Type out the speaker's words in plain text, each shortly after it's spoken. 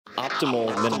Optimal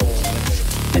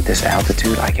minimalism. At this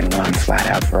altitude, I can run flat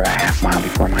out for a half mile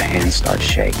before my hands start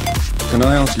shaking. Can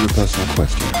I answer your personal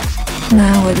question?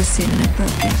 Now would seem an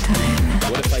appropriate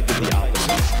time. What if I did the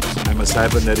opposite? I'm a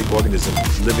cybernetic organism,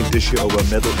 living tissue over a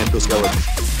metal endoskeleton.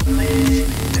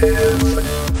 Tim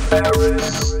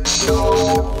Ferriss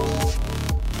Show.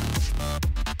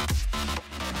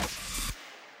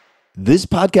 This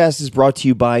podcast is brought to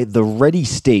you by The Ready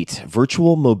State,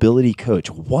 virtual mobility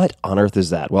coach. What on earth is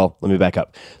that? Well, let me back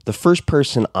up. The first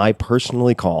person I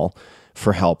personally call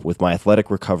for help with my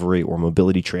athletic recovery or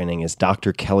mobility training is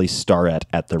Dr. Kelly Starrett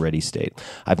at The Ready State.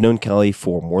 I've known Kelly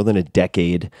for more than a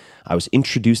decade. I was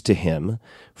introduced to him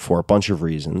for a bunch of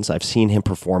reasons. I've seen him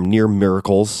perform near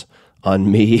miracles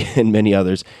on me and many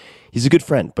others. He's a good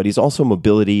friend, but he's also a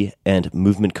mobility and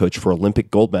movement coach for Olympic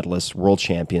gold medalists, world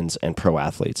champions, and pro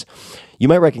athletes. You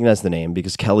might recognize the name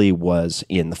because Kelly was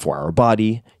in The 4 Hour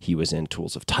Body. He was in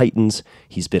Tools of Titans.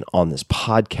 He's been on this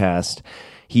podcast.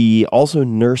 He also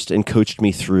nursed and coached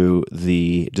me through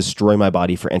the Destroy My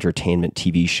Body for Entertainment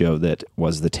TV show that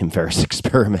was the Tim Ferriss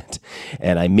Experiment.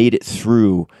 And I made it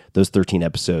through those 13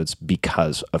 episodes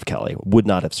because of Kelly. Would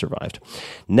not have survived.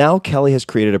 Now Kelly has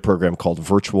created a program called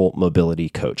Virtual Mobility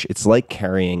Coach. It's like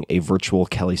carrying a virtual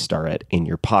Kelly Starrett in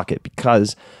your pocket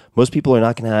because most people are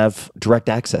not going to have direct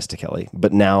access to Kelly,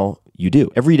 but now you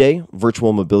do. Every day,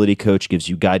 Virtual Mobility Coach gives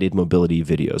you guided mobility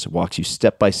videos. It walks you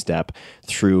step by step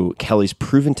through Kelly's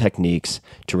proven techniques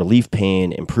to relieve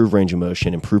pain, improve range of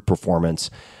motion, improve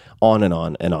performance, on and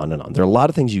on and on and on. There are a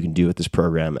lot of things you can do with this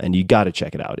program, and you got to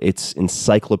check it out. It's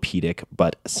encyclopedic,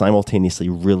 but simultaneously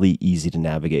really easy to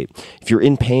navigate. If you're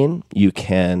in pain, you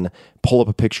can pull up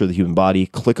a picture of the human body,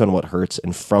 click on what hurts,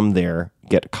 and from there,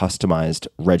 get a customized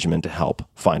regimen to help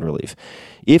find relief.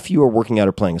 If you are working out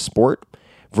or playing a sport,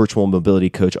 Virtual Mobility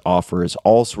Coach offers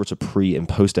all sorts of pre- and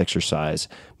post-exercise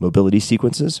mobility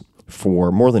sequences for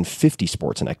more than 50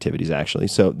 sports and activities, actually.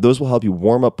 So those will help you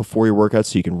warm up before your workout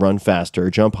so you can run faster,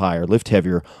 jump higher, lift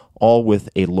heavier, all with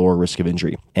a lower risk of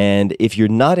injury. And if you're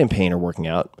not in pain or working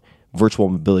out, Virtual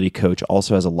Mobility Coach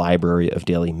also has a library of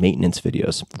daily maintenance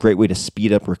videos. Great way to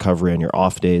speed up recovery on your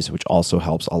off days, which also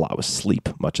helps a lot with sleep,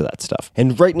 much of that stuff.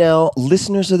 And right now,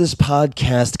 listeners of this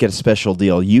podcast get a special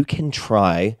deal. You can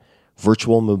try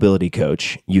Virtual Mobility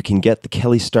Coach. You can get the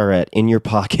Kelly Starrett in your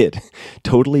pocket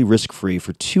totally risk-free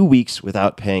for 2 weeks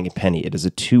without paying a penny. It is a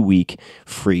 2-week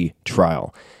free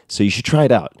trial. So you should try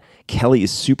it out. Kelly is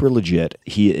super legit.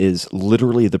 He is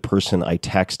literally the person I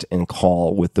text and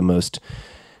call with the most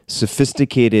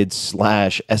sophisticated /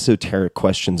 esoteric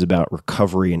questions about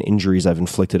recovery and injuries I've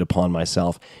inflicted upon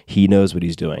myself. He knows what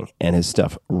he's doing, and his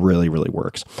stuff really, really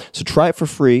works. So try it for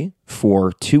free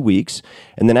for 2 weeks,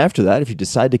 and then after that, if you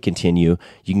decide to continue,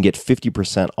 you can get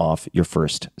 50% off your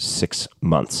first 6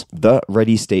 months.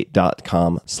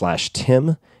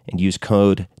 TheReadyState.com/Tim and use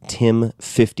code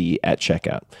TIM50 at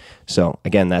checkout. So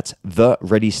again, that's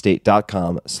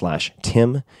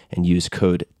TheReadyState.com/Tim and use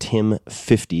code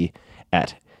TIM50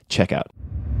 at checkout.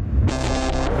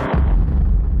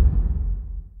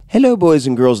 Hello, boys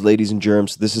and girls, ladies and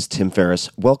germs. This is Tim Ferriss.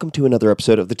 Welcome to another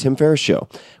episode of The Tim Ferriss Show,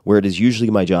 where it is usually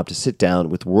my job to sit down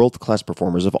with world-class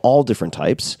performers of all different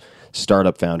types,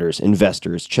 startup founders,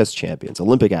 investors, chess champions,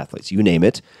 Olympic athletes, you name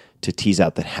it, to tease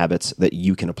out the habits that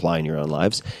you can apply in your own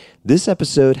lives. This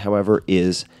episode, however,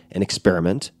 is an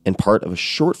experiment and part of a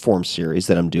short-form series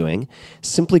that I'm doing,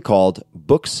 simply called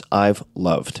Books I've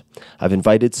Loved. I've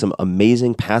invited some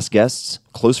amazing past guests,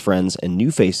 close friends, and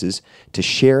new faces to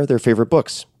share their favorite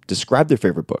books, describe their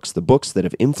favorite books, the books that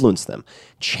have influenced them,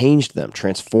 changed them,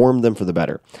 transformed them for the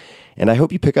better. And I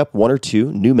hope you pick up 1 or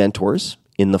 2 new mentors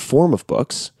in the form of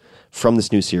books from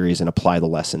this new series and apply the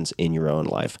lessons in your own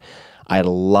life. I had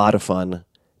a lot of fun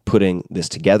putting this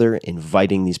together,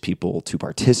 inviting these people to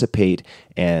participate,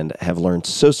 and have learned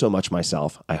so much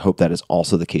myself. I hope that is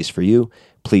also the case for you.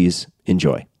 Please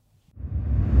enjoy.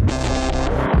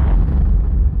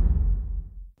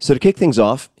 So to kick things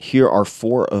off, here are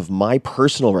 4 of my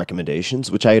personal recommendations,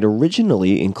 which I had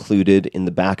originally included in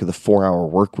the back of the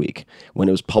 4-Hour Workweek when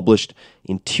it was published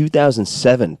in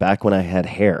 2007, back when I had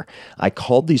hair. I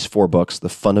called these 4 books the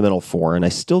Fundamental 4, and I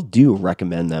still do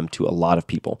recommend them to a lot of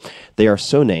people. They are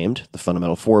so named, the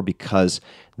Fundamental 4, because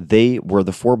they were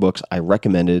the 4 books I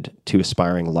recommended to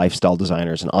aspiring lifestyle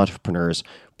designers and entrepreneurs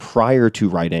prior to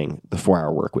writing the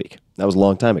 4-Hour Workweek. That was a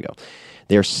long time ago.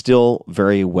 They are still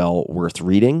very well worth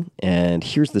reading, and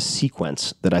here's the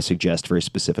sequence that I suggest very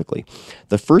specifically.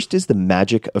 The first is The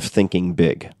Magic of Thinking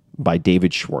Big by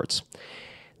David Schwartz.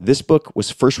 This book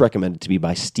was first recommended to me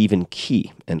by Stephen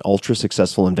Key, an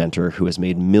ultra-successful inventor who has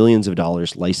made millions of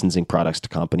dollars licensing products to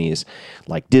companies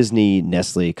like Disney,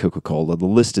 Nestle, Coca-Cola. The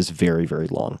list is very, very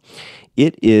long.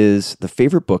 It is the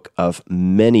favorite book of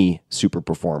many super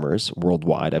performers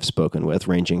worldwide I've spoken with,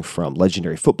 ranging from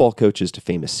legendary football coaches to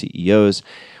famous CEOs.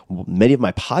 Many of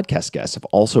my podcast guests have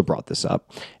also brought this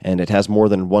up, and it has more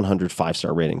than 100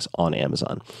 5-star ratings on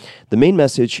Amazon. The main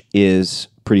message is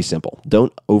pretty simple.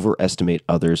 Don't overestimate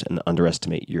others and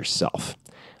underestimate yourself.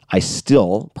 I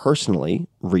still personally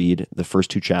read the first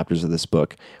 2 chapters of this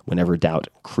book whenever doubt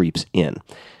creeps in.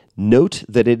 Note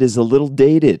that it is a little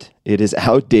dated. It is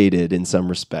outdated in some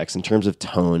respects in terms of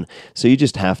tone, so you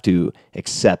just have to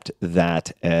accept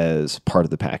that as part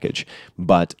of the package.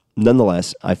 But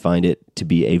nonetheless, I find it to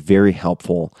be a very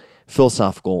helpful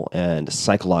philosophical and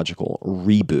psychological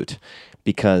reboot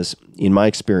because in my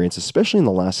experience, especially in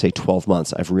the last, say, 12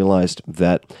 months, I've realized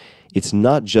that it's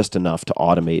not just enough to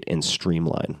automate and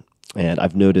streamline. And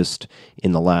I've noticed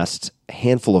in the last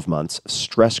handful of months,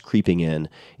 stress creeping in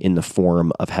the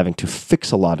form of having to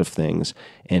fix a lot of things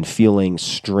and feeling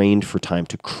strained for time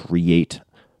to create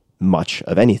much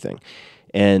of anything.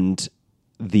 And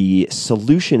the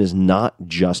solution is not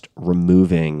just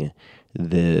removing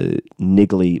the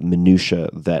niggly minutia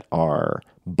that are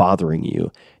bothering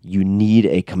you. You need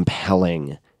a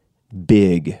compelling,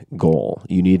 big goal.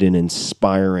 You need an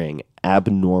inspiring,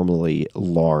 abnormally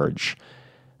large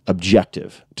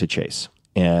objective to chase.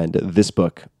 And this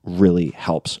book really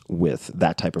helps with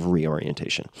that type of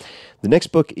reorientation. The next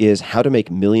book is How to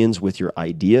Make Millions with Your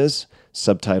Ideas,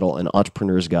 subtitle An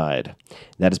Entrepreneur's Guide.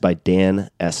 That is by Dan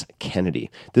S.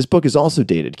 Kennedy. This book is also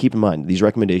dated. Keep in mind, these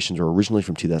recommendations were originally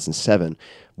from 2007,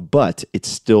 but it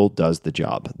still does the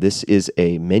job. This is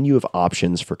a menu of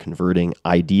options for converting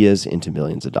ideas into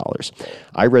millions of dollars.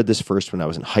 I read this first when I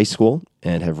was in high school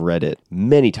and have read it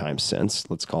many times since,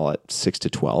 let's call it 6 to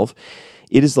 12.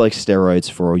 It is like steroids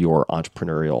for your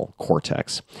entrepreneurial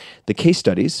cortex. The case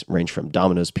studies range from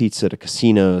Domino's Pizza to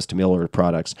casinos to mail-order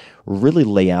products, really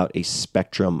lay out a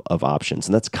spectrum of options.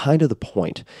 And that's kind of the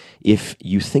point. If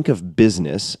you think of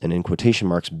business, and in quotation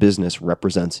marks, business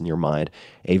represents in your mind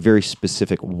a very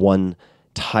specific one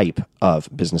type of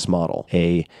business model,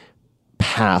 a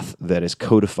path that is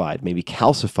codified, maybe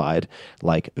calcified,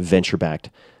 like venture-backed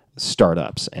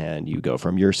startups, and you go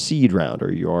from your seed round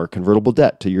or your convertible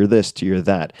debt to your this to your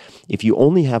that. If you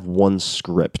only have one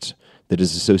script that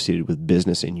is associated with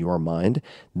business in your mind,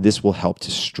 this will help to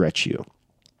stretch you.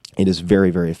 It is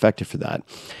very, very effective for that.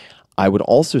 I would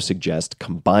also suggest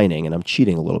combining, and I'm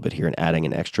cheating a little bit here and adding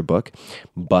an extra book,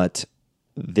 but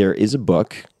there is a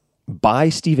book by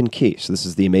Stephen Key. So this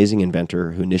is the amazing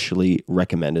inventor who initially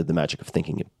recommended The Magic of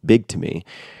Thinking Big to me.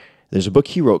 There's a book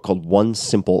he wrote called One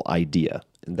Simple Idea.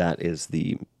 That is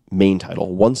the main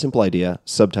title. One Simple Idea,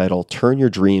 subtitle, Turn Your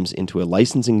Dreams into a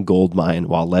Licensing Gold Mine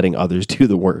While Letting Others Do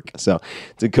the Work. So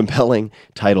it's a compelling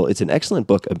title. It's an excellent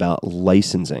book about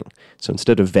licensing. So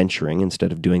instead of venturing,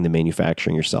 instead of doing the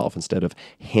manufacturing yourself, instead of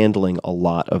handling a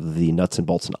lot of the nuts and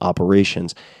bolts and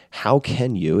operations, how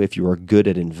can you, if you are good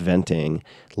at inventing,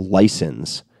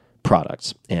 license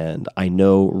products? And I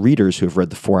know readers who have read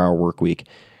The 4-Hour Workweek,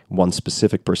 one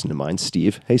specific person in mind,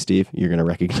 Steve. Hey, Steve, you're going to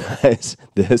recognize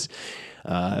this,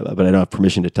 but I don't have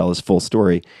permission to tell his full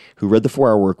story, who read The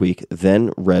 4-Hour Workweek,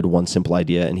 then read One Simple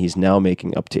Idea, and he's now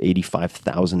making up to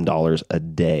 $85,000 a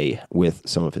day with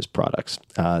some of his products.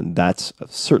 That's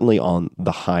certainly on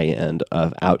the high end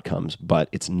of outcomes, but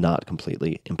it's not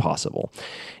completely impossible.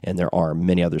 And there are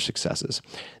many other successes.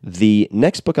 The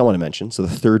next book I want to mention, so the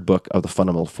third book of the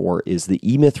Fundamental Four, is The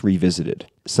E-Myth Revisited,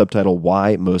 subtitle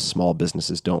Why Most Small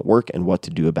Businesses Don't Work and What to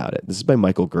Do About It. This is by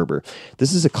Michael Gerber.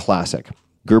 This is a classic.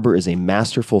 Gerber is a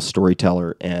masterful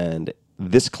storyteller, and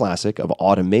this classic of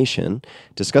automation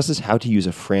discusses how to use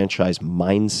a franchise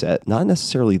mindset, not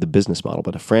necessarily the business model,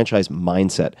 but a franchise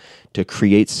mindset to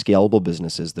create scalable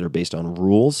businesses that are based on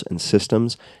rules and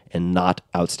systems and not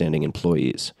outstanding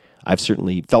employees. I've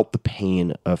certainly felt the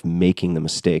pain of making the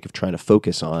mistake of trying to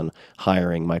focus on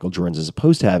hiring Michael Jordans as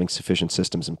opposed to having sufficient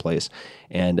systems in place.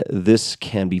 And this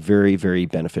can be very, very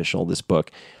beneficial, this book,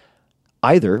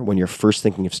 either when you're first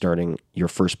thinking of starting your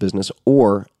first business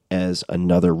or as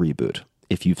another reboot.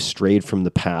 If you've strayed from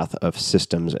the path of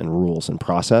systems and rules and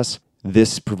process,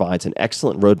 this provides an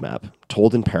excellent roadmap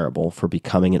told in parable for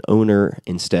becoming an owner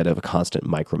instead of a constant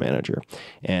micromanager.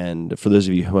 And for those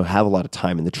of you who have a lot of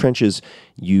time in the trenches,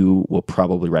 you will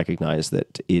probably recognize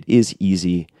that it is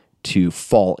easy to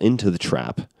fall into the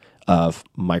trap of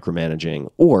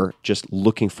micromanaging or just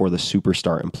looking for the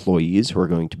superstar employees who are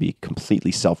going to be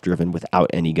completely self-driven without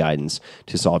any guidance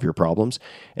to solve your problems.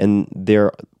 And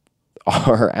there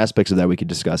are aspects of that we could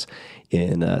discuss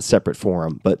in a separate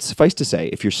forum. But suffice to say,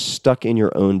 if you're stuck in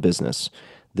your own business,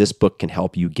 this book can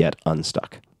help you get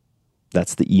unstuck.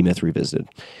 That's the E-Myth Revisited.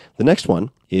 The next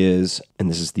one is, and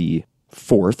this is the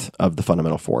fourth of the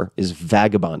fundamental four, is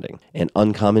Vagabonding, an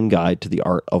uncommon guide to the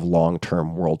art of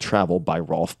long-term world travel by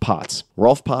Rolf Potts.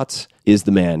 Rolf Potts is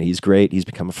the man. He's great. He's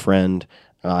become a friend.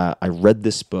 I read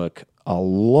this book a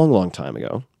long, long time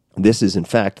ago. This is, in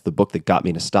fact, the book that got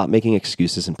me to stop making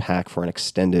excuses and pack for an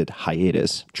extended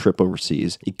hiatus trip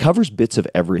overseas. It covers bits of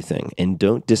everything, and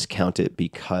don't discount it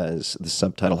because the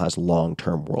subtitle has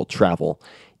long-term world travel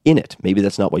in it. Maybe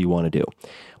that's not what you want to do,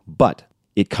 but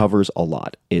it covers a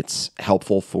lot. It's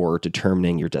helpful for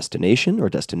determining your destination or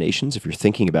destinations if you're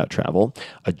thinking about travel,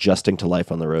 adjusting to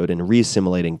life on the road, and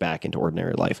re-assimilating back into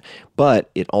ordinary life.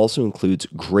 But it also includes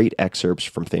great excerpts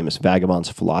from famous vagabonds,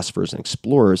 philosophers, and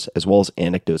explorers, as well as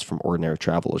anecdotes from ordinary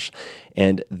travelers.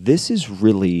 And this is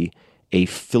really a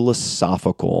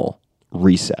philosophical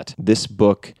reset. This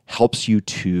book helps you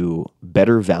to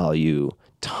better value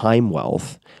time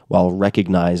wealth while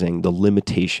recognizing the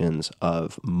limitations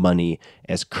of money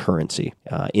as currency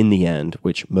in the end,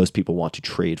 which most people want to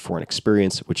trade for an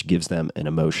experience, which gives them an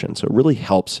emotion. So it really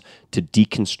helps to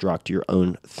deconstruct your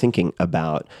own thinking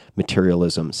about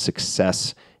materialism,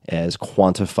 success as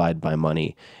quantified by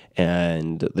money,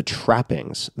 and the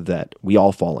trappings that we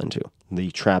all fall into,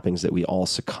 the trappings that we all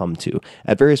succumb to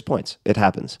at various points. It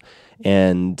happens.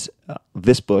 And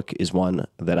this book is one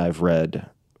that I've read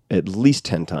at least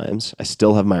 10 times. I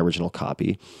still have my original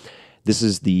copy. This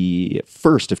is the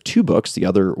first of two books. The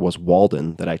other was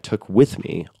Walden that I took with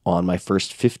me on my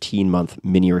first 15-month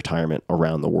mini retirement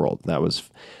around the world. That was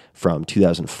from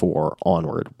 2004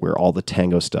 onward, where all the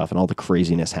tango stuff and all the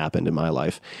craziness happened in my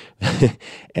life.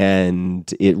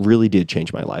 And it really did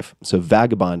change my life. So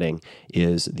Vagabonding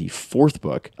is the fourth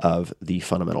book of the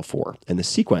Fundamental Four. And the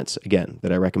sequence, again,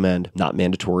 that I recommend, not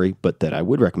mandatory, but that I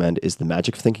would recommend, is The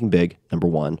Magic of Thinking Big, number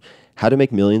one, How to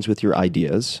Make Millions with Your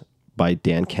Ideas by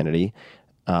Dan Kennedy,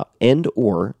 and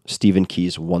or Stephen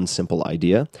Key's One Simple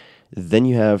Idea. Then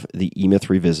you have The E-Myth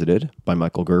Revisited by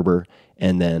Michael Gerber,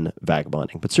 and then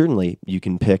Vagabonding. But certainly you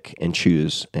can pick and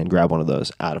choose and grab one of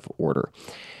those out of order.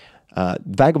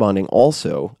 Vagabonding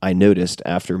also, I noticed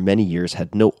after many years,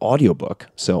 had no audiobook,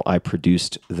 so I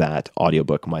produced that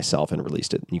audiobook myself and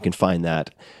released it. You can find that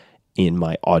in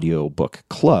my audiobook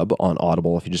club on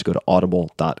Audible. If you just go to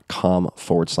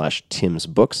audible.com/Tim's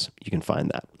Books, you can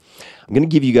find that. I'm going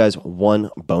to give you guys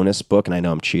one bonus book, and I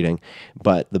know I'm cheating,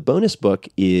 but the bonus book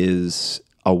is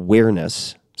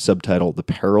Awareness, subtitled The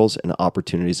Perils and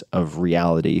Opportunities of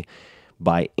Reality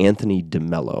by Anthony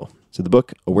DeMello. So the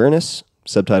book, Awareness,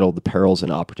 subtitled The Perils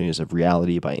and Opportunities of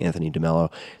Reality by Anthony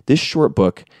DeMello. This short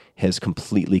book has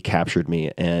completely captured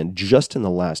me, and just in the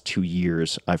last 2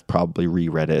 years, I've probably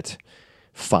reread it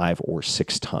 5 or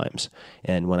 6 times.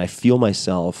 And when I feel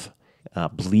myself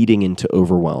bleeding into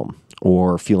overwhelm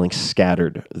or feeling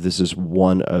scattered, this is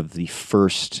one of the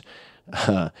first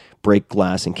break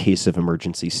glass in case of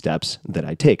emergency steps that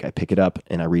I take. I pick it up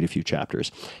and I read a few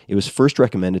chapters. It was first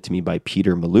recommended to me by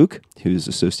Peter Mallouk, who's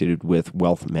associated with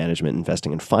wealth management,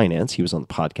 investing, and finance. He was on the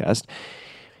podcast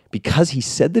because he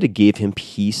said that it gave him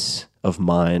peace of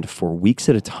mind for weeks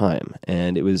at a time.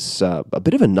 And it was a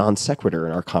bit of a non sequitur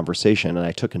in our conversation, and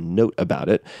I took a note about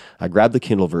it. I grabbed the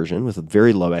Kindle version with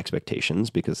very low expectations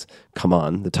because, come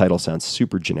on, the title sounds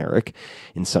super generic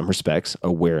in some respects.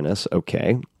 Awareness,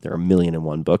 okay. There are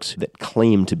 1,000,001 books that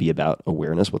claim to be about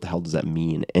awareness. What the hell does that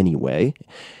mean anyway?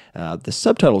 The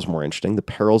subtitle is more interesting, The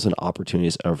Perils and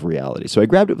Opportunities of Reality. So I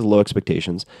grabbed it with low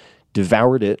expectations,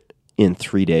 devoured it in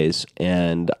 3 days,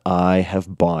 and I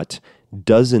have bought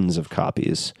dozens of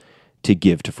copies to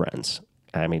give to friends.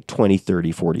 I mean, 20,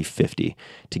 30, 40, 50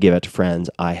 to give out to friends.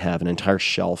 I have an entire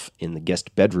shelf in the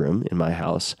guest bedroom in my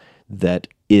house that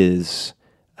is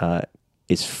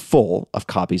full of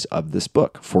copies of this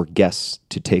book for guests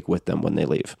to take with them when they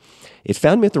leave. It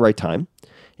found me at the right time,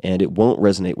 and it won't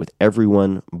resonate with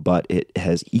everyone, but it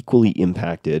has equally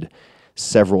impacted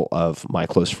several of my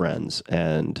close friends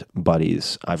and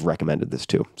buddies. I've recommended this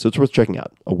to. So it's worth checking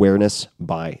out. Awareness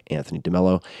by Anthony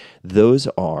DeMello. Those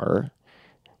are,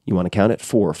 you want to count it?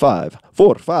 4,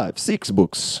 5, 6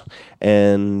 books.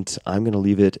 And I'm going to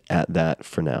leave it at that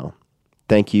for now.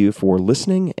 Thank you for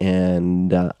listening,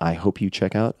 and I hope you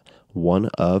check out one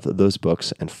of those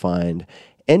books and find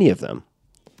any of them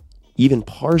even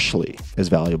partially as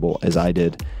valuable as I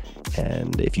did.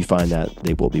 And if you find that,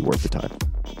 they will be worth the time.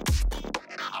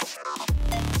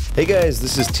 Hey guys,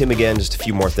 this is Tim again. Just a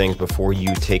few more things before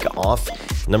you take off.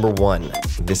 Number 1,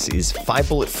 this is 5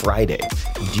 Bullet Friday.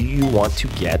 Do you want to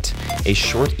get a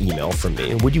short email from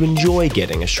me? Would you enjoy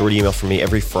getting a short email from me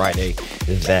every Friday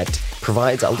that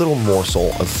provides a little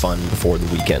morsel of fun before the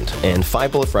weekend? And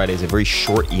 5 Bullet Friday is a very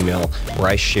short email where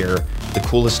I share the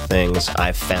coolest things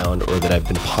I've found or that I've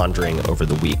been pondering over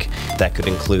the week. That could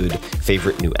include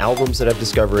favorite new albums that I've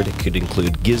discovered. It could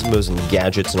include gizmos and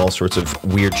gadgets and all sorts of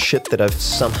weird shit that I've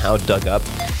somehow dug up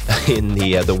in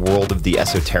the world of the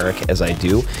esoteric as I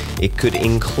do. It could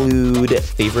include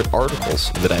favorite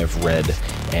articles that I've read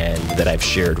and that I've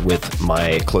shared with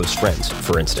my close friends,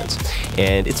 for instance.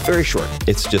 And it's very short.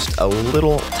 It's just a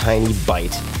little tiny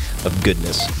bite of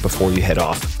goodness before you head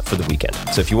off for the weekend.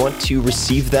 So if you want to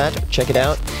receive that, check it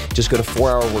out. Just go to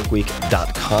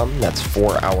 4hourworkweek.com. That's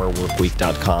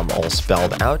 4hourworkweek.com, all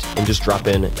spelled out, and just drop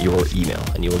in your email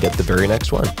and you will get the very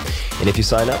next one. And if you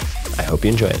sign up, I hope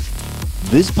you enjoy it.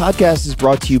 This podcast is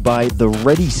brought to you by The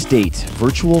Ready State,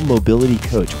 virtual mobility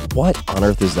coach. What on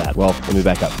earth is that? Well, let me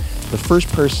back up. The first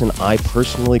person I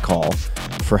personally call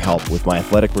for help with my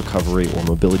athletic recovery or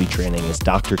mobility training is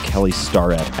Dr. Kelly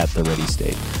Starrett at The Ready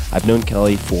State. I've known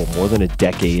Kelly for more than a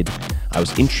decade. I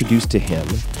was introduced to him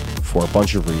for a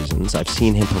bunch of reasons. I've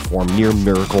seen him perform near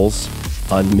miracles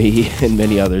on me and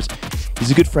many others.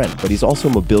 He's a good friend, but he's also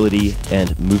a mobility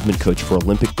and movement coach for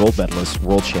Olympic gold medalists,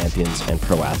 world champions, and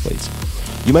pro athletes.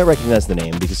 You might recognize the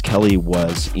name because Kelly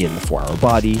was in the 4 Hour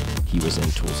Body. He was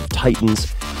in Tools of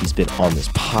Titans. He's been on this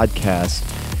podcast.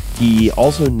 He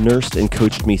also nursed and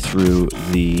coached me through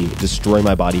the Destroy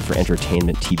My Body for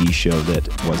Entertainment TV show that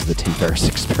was the Tim Ferriss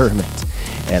Experiment.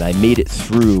 And I made it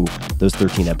through those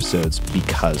 13 episodes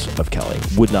because of Kelly.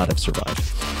 Would not have survived.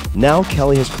 Now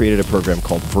Kelly has created a program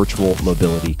called Virtual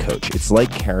Mobility Coach. It's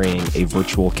like carrying a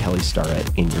virtual Kelly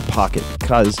Starrett in your pocket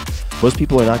because most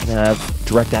people are not going to have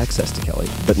direct access to Kelly,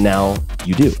 but now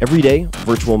you do. Every day,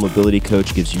 Virtual Mobility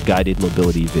Coach gives you guided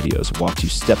mobility videos, walks you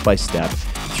step by step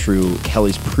through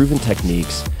Kelly's proven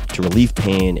techniques to relieve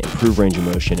pain, improve range of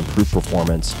motion, improve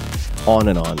performance, on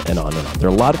and on and on and on. There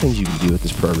are a lot of things you can do with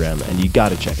this program, and you got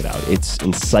to check it out. It's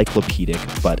encyclopedic,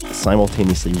 but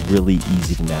simultaneously really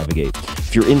easy to navigate.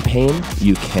 If you're in pain,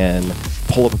 you can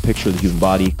pull up a picture of the human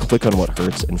body, click on what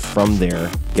hurts, and from there,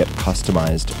 get a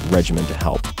customized regimen to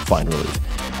help find relief.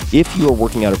 If you are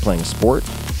working out or playing a sport,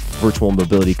 Virtual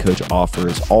Mobility Coach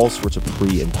offers all sorts of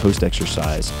pre- and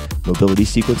post-exercise mobility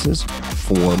sequences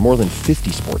for more than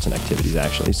 50 sports and activities,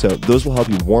 actually. So those will help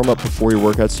you warm up before your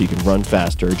workout so you can run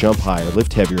faster, jump higher,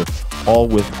 lift heavier, all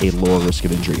with a lower risk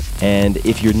of injury. And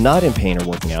if you're not in pain or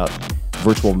working out,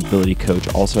 Virtual Mobility Coach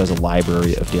also has a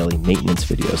library of daily maintenance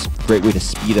videos. Great way to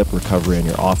speed up recovery on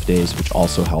your off days, which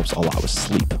also helps a lot with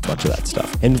sleep, much of that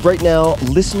stuff. And right now,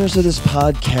 listeners of this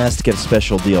podcast get a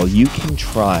special deal. You can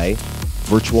try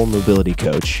Virtual Mobility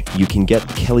Coach. You can get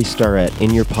Kelly Starrett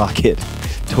in your pocket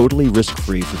totally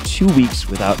risk-free for 2 weeks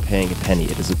without paying a penny.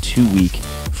 It is a 2-week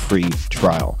free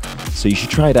trial. So you should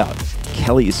try it out.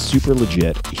 Kelly is super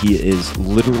legit. He is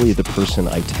literally the person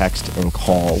I text and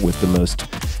call with the most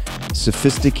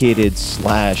sophisticated /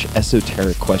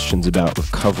 esoteric questions about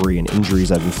recovery and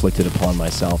injuries I've inflicted upon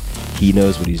myself. He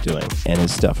knows what he's doing, and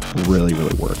his stuff really,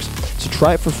 really works. So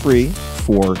try it for free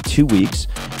for 2 weeks,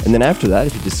 and then after that,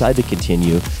 if you decide to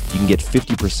continue, you can get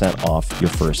 50% off your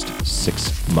first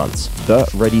 6 months.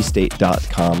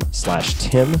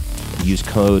 TheReadyState.com/Tim. Use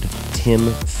code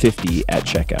TIM50 at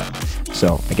checkout.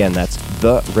 So again, that's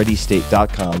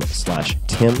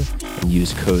TheReadyState.com/Tim and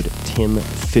use code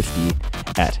TIM50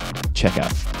 at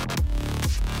checkout.